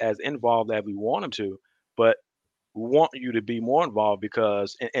involved as we want them to, but we want you to be more involved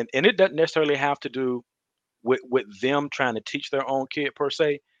because, and it doesn't necessarily have to do with them trying to teach their own kid per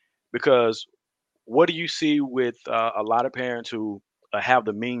se, because what do you see with a lot of parents who have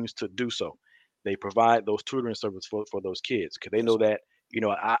the means to do so? They provide those tutoring services for those kids because they Yes. know that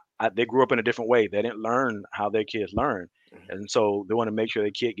they grew up in a different way. They didn't learn how their kids learn, Mhm. and so they want to make sure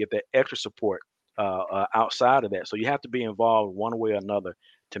their kid get that extra support outside of that. So you have to be involved one way or another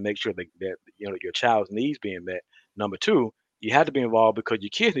to make sure that your child's needs being met. Number two, you have to be involved because your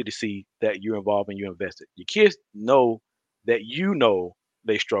kids need to see that you're involved and you're invested. Your kids know that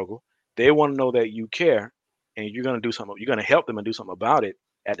they struggle. They want to know that you care and you're going to do something. You're going to help them and do something about it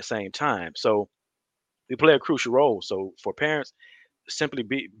at the same time. So we play a crucial role. So for parents, simply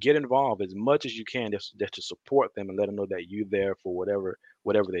get involved as much as you can just to support them and let them know that you're there for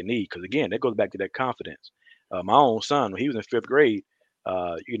whatever they need. Because again, that goes back to that confidence. My own son, when he was in fifth grade,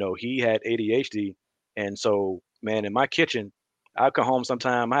 he had ADHD, and so man, in my kitchen, I come home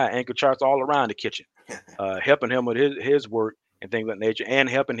sometime. I had anchor charts all around the kitchen, helping him with his work and things of that nature, and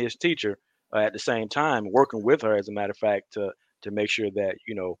helping his teacher at the same time, working with her, as a matter of fact, to make sure that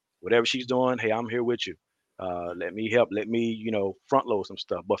whatever she's doing, hey, I'm here with you. Let me help. Let me front load some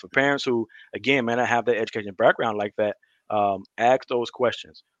stuff. But for parents who, again, man, I have that education background like that, ask those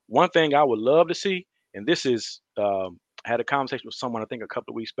questions. One thing I would love to see, and this is, I had a conversation with someone I think a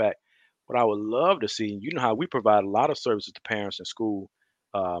couple of weeks back. What I would love to see, you know how we provide a lot of services to parents in school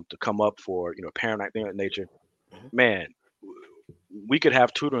to come up for parent night, thing of that nature. Mhm. Man, we could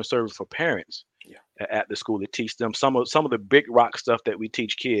have tutoring service for parents Yeah. at the school to teach them some of the big rock stuff that we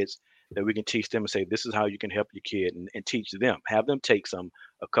teach kids, that we can teach them and say this is how you can help your kid, and teach them, have them take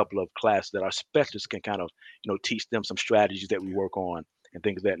a couple of classes that our specialists can kind of teach them some strategies that we work on and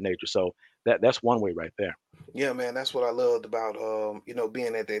things of that nature. So that's one way right there. Yeah, man, that's what I loved about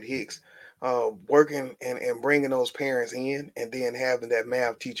being at that Hicks, working and bringing those parents in, and then having that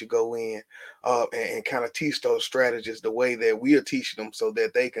math teacher go in, and kind of teach those strategies the way that we are teaching them, so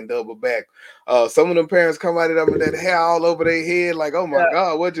that they can double back. Some of them parents come out of them with that hair all over their head, like, "Oh my Yeah,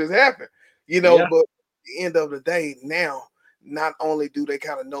 God, what just happened?" yeah, But at the end of the day, now not only do they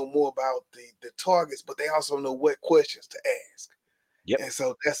kind of know more about the targets, but they also know what questions to ask. yep, And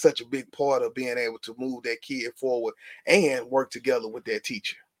so that's such a big part of being able to move that kid forward and work together with that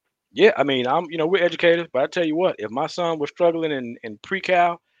teacher. yeah. I mean, we're educators, but I tell you what, if my son was struggling in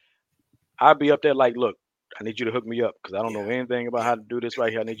pre-cal, I'd be up there like, look. I need you to hook me up because I don't know anything about how to do this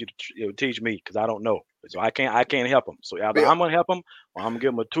right here. I need you to teach me because I don't know. So I can't help them. So either Yeah. I'm gonna help them or I'm gonna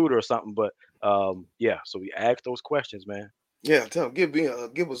give them a tutor or something. But yeah. So we ask those questions, man. Yeah, tell them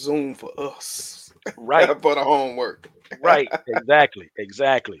give a Zoom for us Right. for the homework. Right. Exactly.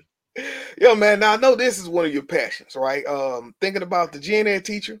 Exactly. Yeah, man. Now I know this is one of your passions, right? Thinking about the gen ed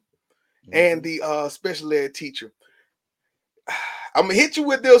teacher and the special ed teacher. I'm gonna hit you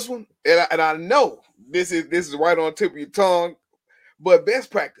with this one, and I know this is right on the tip of your tongue, but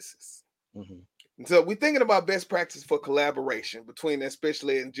best practices. Mm-hmm. And so we're thinking about best practice for collaboration between that special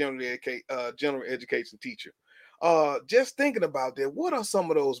ed and general education teacher. Just thinking about that, what are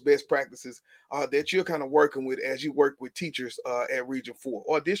some of those best practices that you're kind of working with as you work with teachers at Region 4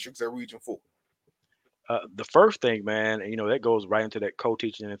 or districts at Region 4? The first thing, man, and, that goes right into that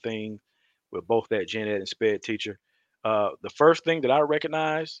co-teaching and thing with both that gen ed and sped teacher. The first thing that I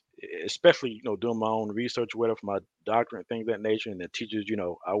recognize, especially doing my own research, whether for my doctorate and things of that nature, and the teachers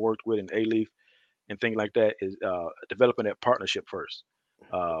I worked with in A-Leaf and things like that, is developing that partnership first.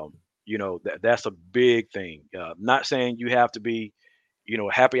 Um, that's a big thing. Not saying you have to be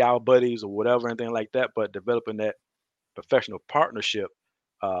happy hour buddies or whatever, anything like that, but developing that professional partnership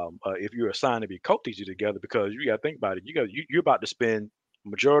if you're assigned to be co-teachers together, because you got to think about it. You're about to spend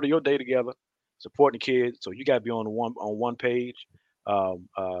majority of your day together supporting the kids, so you got to be on one page.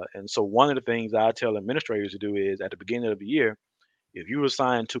 And so one of the things I tell administrators to do is at the beginning of the year, if you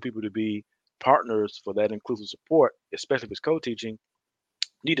assign two people to be partners for that inclusive support, especially if it's co-teaching,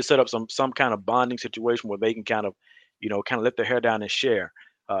 need to set up some kind of bonding situation where they can kind of let their hair down and share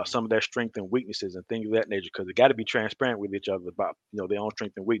some of their strengths and weaknesses and things of that nature, because they got to be transparent with each other about their own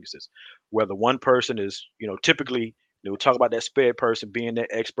strengths and weaknesses. Whether one person is typically talk about that sped person being that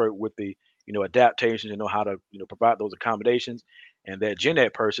expert with the adaptations and know how to provide those accommodations, and that gen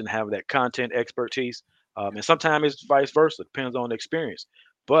ed person have that content expertise. And sometimes it's vice versa, depends on the experience.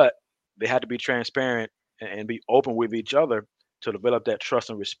 But they have to be transparent and be open with each other to develop that trust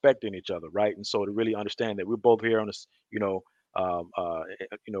and respect in each other, right? And so to really understand that we're both here on this, in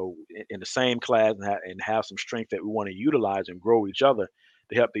the same class, and have some strength that we want to utilize and grow each other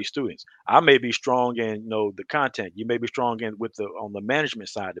to help these students. I may be strong in the content. You may be strong in on the management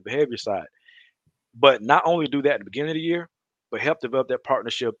side, the behavior side. But not only do that at the beginning of the year, but help develop that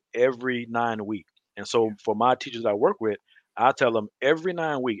partnership every 9 weeks. And so for my teachers I work with, I tell them every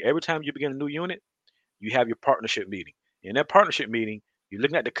 9 weeks, every time you begin a new unit, you have your partnership meeting. In that partnership meeting, you're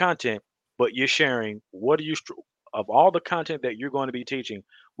looking at the content, but you're sharing of all the content that you're going to be teaching,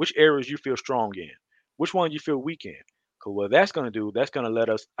 which areas you feel strong in, which one you feel weak in. Because what that's going to do, that's going to let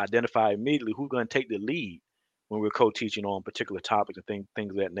us identify immediately who's going to take the lead when we're co-teaching on particular topics and things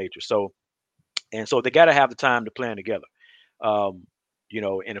of that nature. So they got to have the time to plan together. And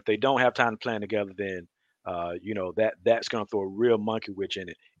if they don't have time to plan together, then that's going to throw a real monkey wrench in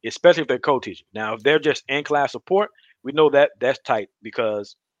it, especially if they're co-teaching. Now, if they're just in class support, we know that that's tight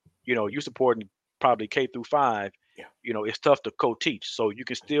because you supporting probably K through 5. Yeah. It's tough to co-teach, so you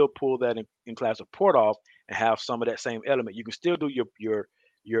can still pull that in class support off and have some of that same element. You can still do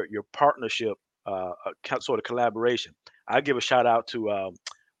your partnership sort of collaboration. I give a shout out to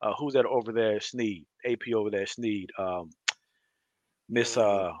who's that over there, Sneed, AP over there, Sneed, Miss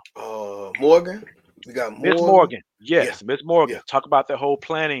Morgan. We got Miss Morgan. Morgan. Yeah. Yes, Miss Morgan. Yeah. Talk about the whole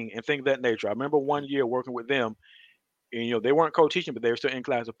planning and things of that nature. I remember one year working with them, and they weren't co-teaching, but they were still in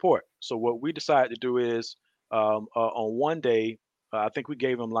class support. So what we decided to do is, on one day, I think we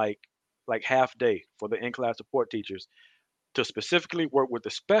gave them like half day for the in-class support teachers to specifically work with the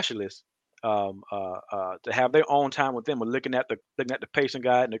specialists, to have their own time with them and looking at the pacing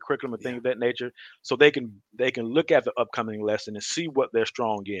guide and the curriculum and things of that nature, so they can look at the upcoming lesson and see what they're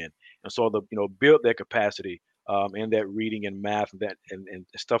strong in, and so build their capacity in that reading and math and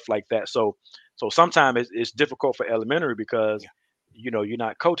stuff like that. So sometimes it's difficult for elementary because you're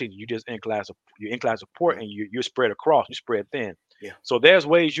not coaching, you're in class support, and you're spread across, you're spread thin. Yeah. So there's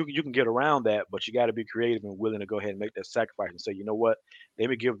ways you can get around that, but you got to be creative and willing to go ahead and make that sacrifice and say, you know what, let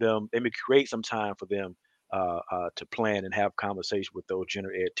me create some time for them to plan and have conversation with those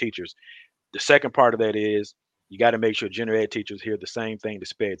general ed teachers. The second part of that is you got to make sure general ed teachers hear the same thing the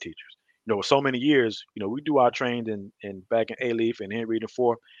sped teachers. With so many years, we do our trainings in back in A-Leaf and in Region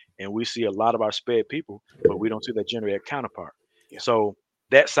 4, and we see a lot of our sped people, but we don't see that general ed counterpart. Yeah. So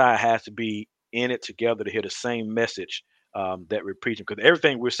that side has to be in it together to hear the same message that we're preaching, because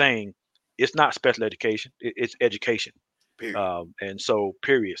everything we're saying, it's not special education, it's education. Period. And so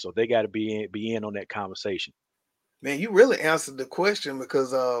period. So they got to be in on that conversation. Man, you really answered the question,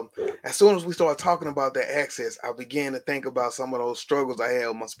 because as soon as we started talking about that access, I began to think about some of those struggles I had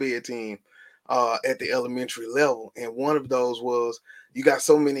with my sped team at the elementary level, and one of those was you got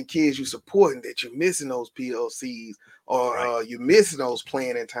so many kids you supporting that you're missing those PLCs or Right. you're missing those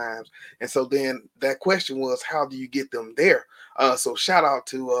planning times. And so then that question was, how do you get them there? So shout out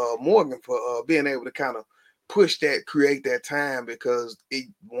to Morgan for being able to kind of push that, create that time, because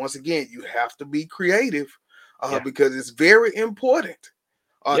once again, you have to be creative Yeah. because it's very important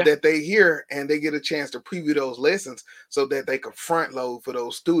Yeah. that they hear and they get a chance to preview those lessons so that they can front load for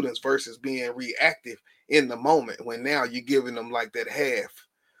those students versus being reactive in the moment when now you're giving them like that half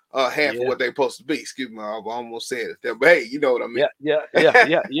of Yeah. what they're supposed to be. Excuse me, I almost said it there, but hey, you know what I mean. Yeah, yeah, yeah,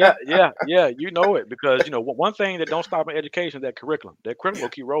 yeah, yeah, yeah, yeah. You know it because one thing that don't stop in education is that curriculum. That curriculum Yeah, will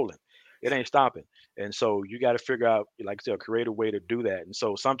keep rolling. It yeah, ain't stopping. And so you got to figure out, like I said, a creative way to do that. And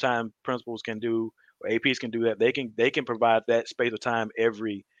so sometimes principals can do or APs can do that. They can provide that space of time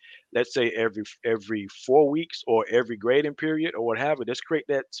every, let's say every 4 weeks or every grading period or what have you. Just create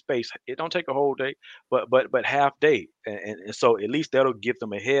that space. It don't take a whole day, but half day. And so at least that'll get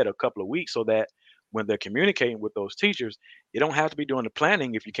them ahead a couple of weeks so that when they're communicating with those teachers, you don't have to be doing the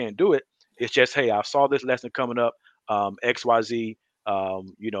planning if you can't do it. It's just, hey, I saw this lesson coming up, XYZ.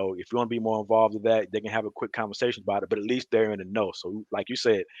 If you want to be more involved with that, they can have a quick conversation about it, but at least they're in the know. So, like you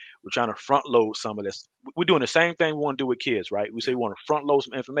said, we're trying to front load some of this. We're doing the same thing we want to do with kids, right? We say yeah. we want to front load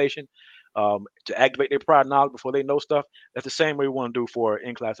some information to activate their prior knowledge before they know stuff. That's the same way we want to do for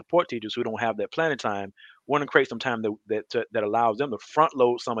in-class support teachers who don't have that planning time. We want to create some time that allows them to front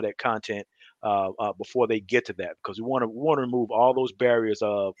load some of that content before they get to that because we want to remove all those barriers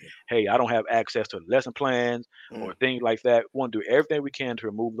of, hey, I don't have access to lesson plans Mm. or things like that. We want to do everything we can to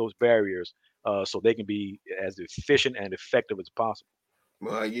remove those barriers so they can be as efficient and effective as possible.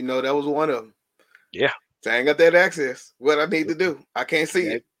 Well, you know that was one of them. Yeah. So I ain't got that access. What I need to do, I can't see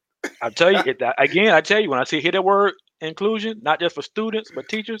Yeah, it. I tell you again. I tell you when I hear that word inclusion, not just for students but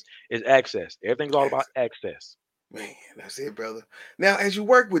teachers, is access. Everything's all about Access. access. Man, that's it, brother. Now, as you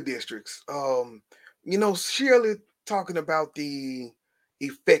work with districts, Shirley talking about the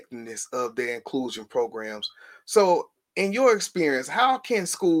effectiveness of their inclusion programs. So, in your experience, how can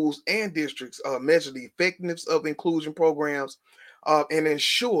schools and districts measure the effectiveness of inclusion programs and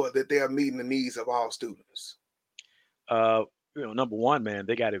ensure that they are meeting the needs of all students? Uh, number one, man,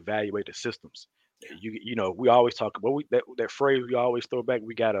 they got to evaluate the systems. We always talk about that phrase we always throw back.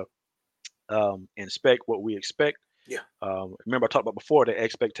 We gotta inspect what we expect. Yeah, Remember, I talked about before the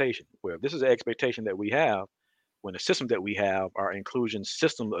expectation. Well, this is the expectation that we have when the system that we have, our inclusion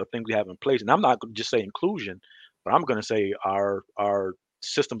system of things we have in place. And I'm not going to just say inclusion, but I'm going to say our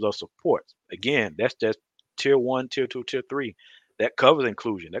systems of support. Again, that's just tier one, tier two, tier three. That covers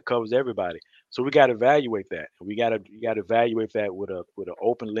inclusion. That covers everybody. So we got to evaluate that. We got to evaluate that with an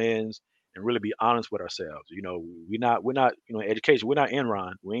open lens and really be honest with ourselves. We're not in education. We're not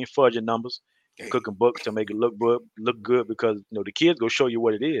Enron. We ain't fudging numbers and hey, cooking books to make it look good because the kids go show you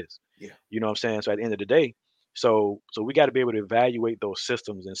what it is. yeah, You know what I'm saying? So at the end of the day, so we got to be able to evaluate those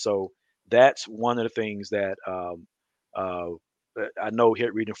systems, and so that's one of the things that uh, I know here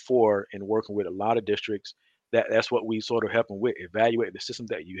at Region Four and working with a lot of districts. That's what we sort of help them with: evaluate the systems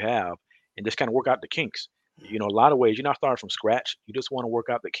that you have, and just kind of work out the kinks. A lot of ways you're not starting from scratch. You just want to work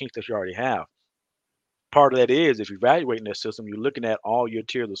out the kinks that you already have. Part of that is if you're evaluating that system, you're looking at all your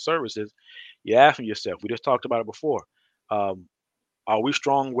tiers of services. You're asking yourself. We just talked about it before. Um, are we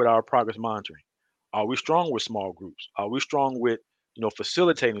strong with our progress monitoring? Are we strong with small groups? Are we strong with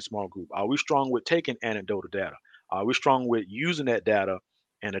facilitating small group? Are we strong with taking anecdotal data? Are we strong with using that data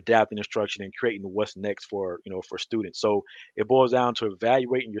and adapting instruction and creating what's next for students? So it boils down to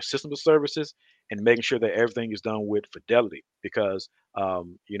evaluating your system of services and making sure that everything is done with fidelity. Because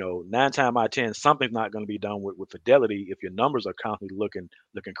 9 times out of 10, something's not going to be done with fidelity if your numbers are constantly looking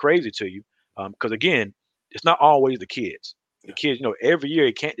crazy to you. Because again, it's not always the kids yeah, every year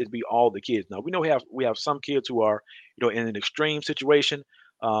it can't just be all the kids. Now we know we have some kids who are, in an extreme situation,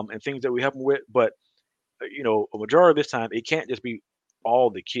 and things that we help them with, but a majority of this time it can't just be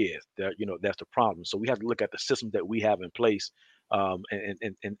all the kids that's the problem. So we have to look at the systems that we have in place, and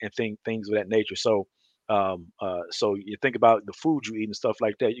things of that nature. So you think about the food you eat and stuff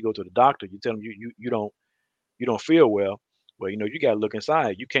like that. You go to the doctor, you tell them you don't feel well. Well, you got to look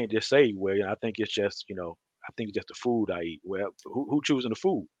inside. You can't just say, well, I think it's just, I think it's just the food I eat. Well, who choosing the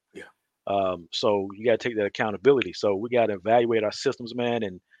food? yeah. So you got to take that accountability. So we got to evaluate our systems, man,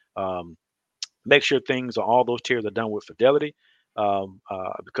 and make sure things on all those tiers are done with fidelity.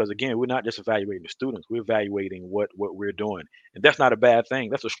 Because again, we're not just evaluating the students; we're evaluating what we're doing, and that's not a bad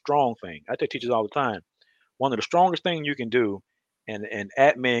thing. That's a strong thing. I tell teachers all the time. One of the strongest things you can do, and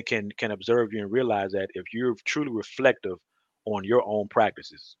admin can observe you and realize that if you're truly reflective on your own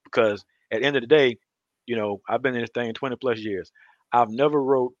practices, because at the end of the day, I've been in this thing 20 plus years. I've never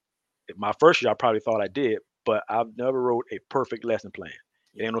wrote my first year. I probably thought I did, but I've never wrote a perfect lesson plan.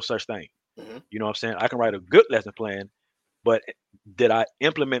 There ain't no such thing. Mm-hmm. You know what I'm saying? I can write a good lesson plan, but did I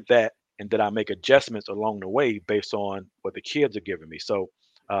implement that and did I make adjustments along the way based on what the kids are giving me? So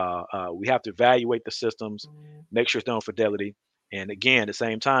we have to evaluate the systems, make sure it's done with fidelity, and again, at the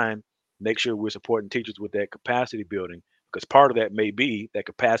same time, make sure we're supporting teachers with that capacity building because part of that may be that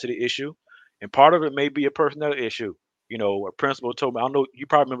capacity issue, and part of it may be a personnel issue. A principal told me, I don't know, you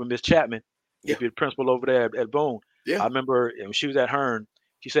probably remember Miss Chapman, Yeah. the principal over there at Boone. Yeah. I remember when she was at Hearn,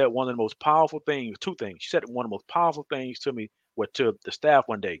 she said one of the most powerful things, two things. She said one of the most powerful things to me, to the staff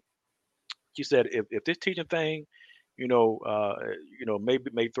one day. She said, if this teaching thing, maybe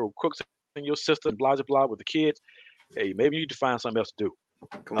may throw crooks in your system, blah blah blah with the kids, hey, maybe you need to find something else to do.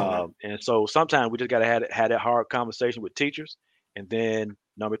 Come on. And so sometimes we just gotta have that hard conversation with teachers. And then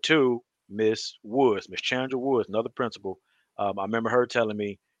number two, Miss Chandra Woods, another principal. I remember her telling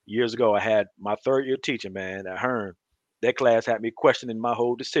me years ago, I had my third year teaching, man, at Hearn. That class had me questioning my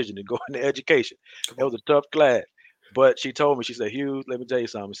whole decision to go into education. It was a tough class. But she told me, she said, Hughes, let me tell you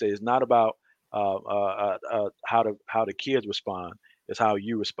something. She said, it's not about how the kids respond, it's how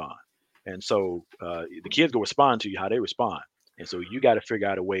you respond. And so the kids will respond to you how they respond. And so you got to figure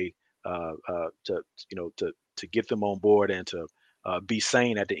out a way to get them on board and to be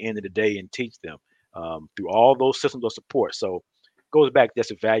sane at the end of the day and teach them through all those systems of support. So it goes back to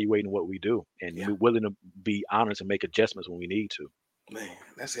just evaluating what we do and we're willing to be honest and make adjustments when we need to. Man,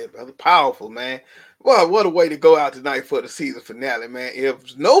 that's it, brother. Powerful, man. Well, what a way to go out tonight for the season finale, man.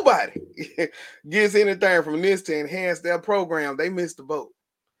 If nobody gets anything from this to enhance their program, they missed the boat.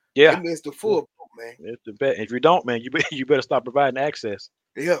 Yeah. They missed the full boat, man. It's the bet. If you don't, man, you better stop providing access.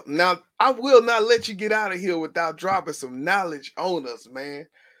 Yeah. Now, I will not let you get out of here without dropping some knowledge on us, man.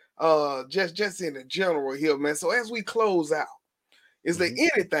 Just in the general here, man. So as we close out, is there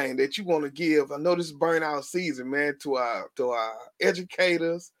anything that you want to give? I know this is burnout season, man, to our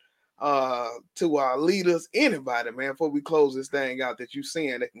educators, to our leaders, anybody, man, before we close this thing out that you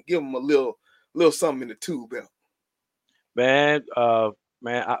seeing that can give them a little something in the tube belt. Man,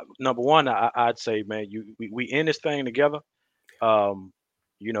 number one, I'd say, man, we in this thing together.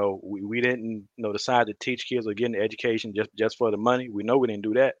 We didn't decide to teach kids or get into education just for the money. We know we didn't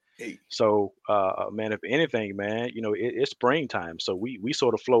do that. Hey. So, man, if anything, man, it's springtime. So we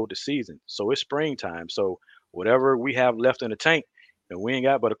sort of flowed the season. So it's springtime. So whatever we have left in the tank, and we ain't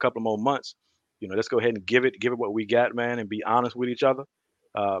got but a couple more months, let's go ahead and give it what we got, man, and be honest with each other.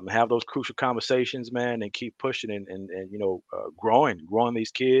 Have those crucial conversations, man, and keep pushing and growing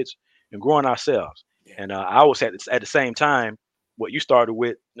these kids and growing ourselves. Yeah. And I was at the same time, what you started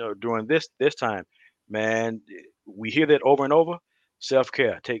with during this time, man, we hear that over and over.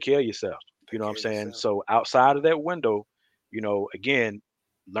 Self-care, take care of yourself. You know what I'm saying? So outside of that window, again,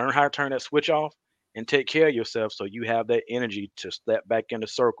 learn how to turn that switch off and take care of yourself so you have that energy to step back in the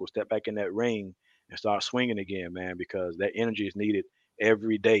circle, step back in that ring and start swinging again, man, because that energy is needed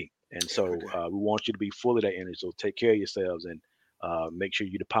every day. And so we want you to be full of that energy. So take care of yourselves and make sure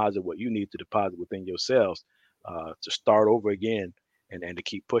you deposit what you need to deposit within yourselves to start over again and to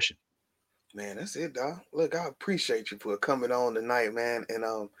keep pushing. Man, that's it, dog. Look, I appreciate you for coming on tonight, man,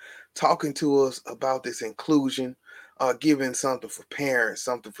 and talking to us about this inclusion, giving something for parents,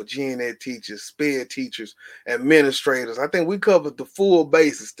 something for gen ed teachers, SPED teachers, administrators. I think we covered the full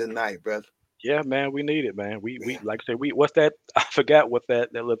basis tonight, brother. Yeah, man, we need it, man. We like I said, what's that? I forgot what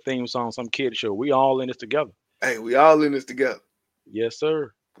that little theme song some kid show. We all in this together. Hey, we all in this together. Yes,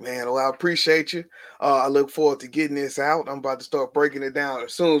 sir. Man, well, I appreciate you. I look forward to getting this out. I'm about to start breaking it down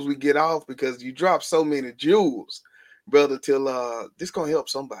as soon as we get off because you dropped so many jewels, brother, till this gonna help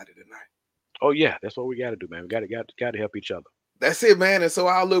somebody tonight. Oh yeah, that's what we gotta do, man. We gotta help each other. That's it, man. And so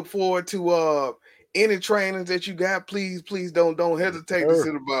I look forward to any trainings that you got. Please don't hesitate to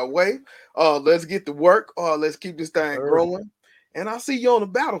send it our way. Let's get to work. Let's keep this thing growing. And I'll see you on the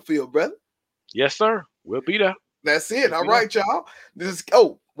battlefield, brother. Yes, sir. We'll be there. That's it. All right, y'all.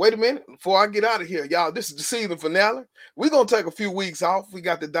 Wait a minute. Before I get out of here, y'all, this is the season finale. We're going to take a few weeks off. We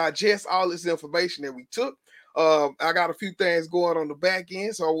got to digest all this information that we took. I got a few things going on the back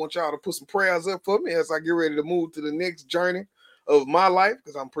end, so I want y'all to put some prayers up for me as I get ready to move to the next journey of my life,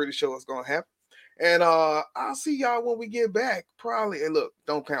 because I'm pretty sure it's going to happen. And I'll see y'all when we get back, probably. And look,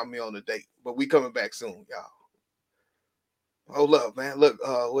 don't count me on the date, but we coming back soon, y'all. Hold up, man. Look,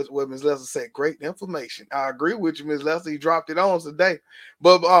 what Ms. Lester said, great information. I agree with you, Ms. Lester. You dropped it on today.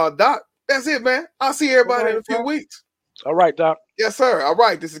 But Doc, that's it, man. I'll see everybody in a few weeks. All right, Doc. Yes, sir. All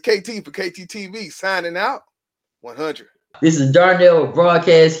right. This is KT for KTTV signing out. 100. This is Darnell with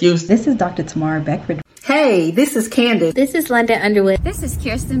Broadcast Houston. This is Dr. Tamara Beckford. Hey, this is Candace. This is London Underwood. This is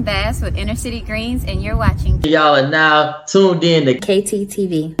Kirsten Bass with Inner City Greens, and you're watching. Y'all are now tuned in to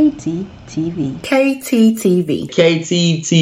KTTV. KTTV. KTTV. KTTV.